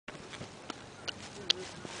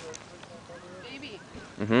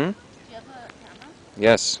Mm-hmm. Do you have a camera?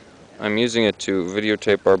 Yes. I'm using it to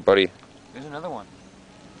videotape our buddy. There's another one.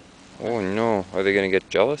 Oh no, are they gonna get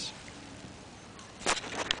jealous?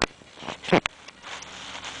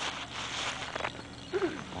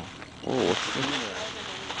 Oh, what's this?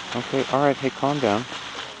 Okay, alright, hey, calm down.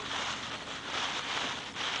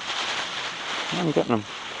 I'm getting them.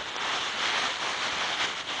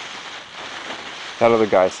 That other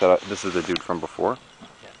guy said, this is the dude from before?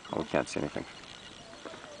 Yeah. Oh, we can't see anything.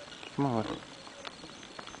 Come on.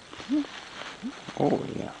 Oh,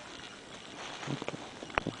 yeah. Okay.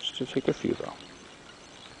 Let's just take a few, though.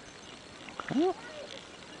 Okay.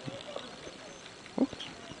 Oops.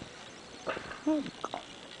 There you go.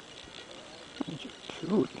 He's a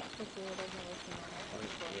cutie.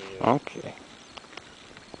 Okay.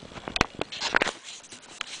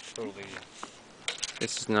 Totally.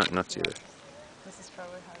 This is not nuts either. This is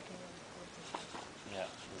probably how he Yeah.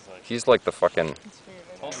 He's like the fucking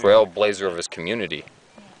trailblazer of his community.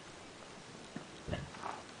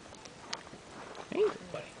 Hey,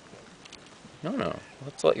 buddy. No.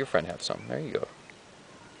 Let's let your friend have some. There you go.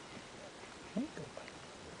 There you go, buddy.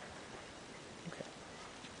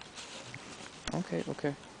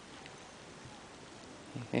 Okay.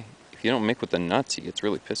 Hey, if you don't make with the nuts, he gets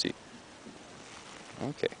really pissy.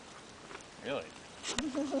 Okay. Really?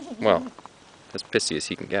 Well, as pissy as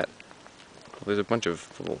he can get. There's a bunch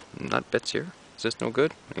of little nut bits here. Is this no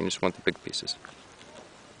good? You just want the big pieces.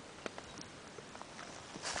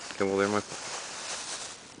 Okay, well, they're my...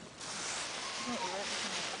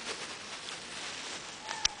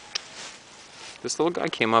 This little guy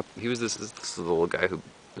came up. He was this little guy who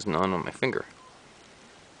was gnawing on my finger.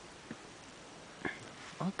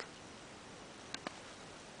 Look.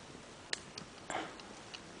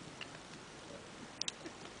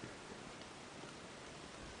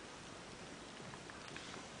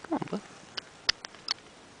 Come on, bud.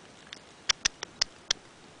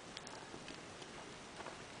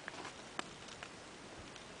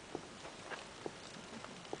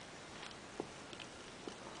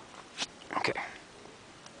 Okay.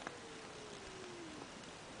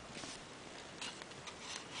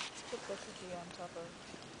 Put this cookie on top of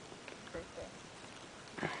birthday.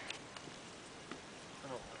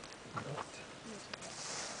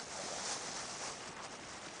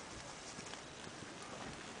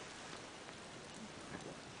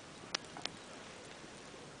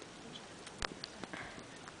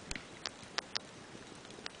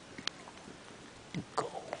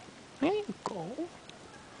 There you go.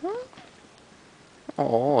 Huh?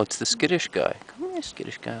 Oh, it's the skittish guy. Come here,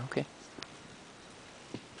 skittish guy. Okay.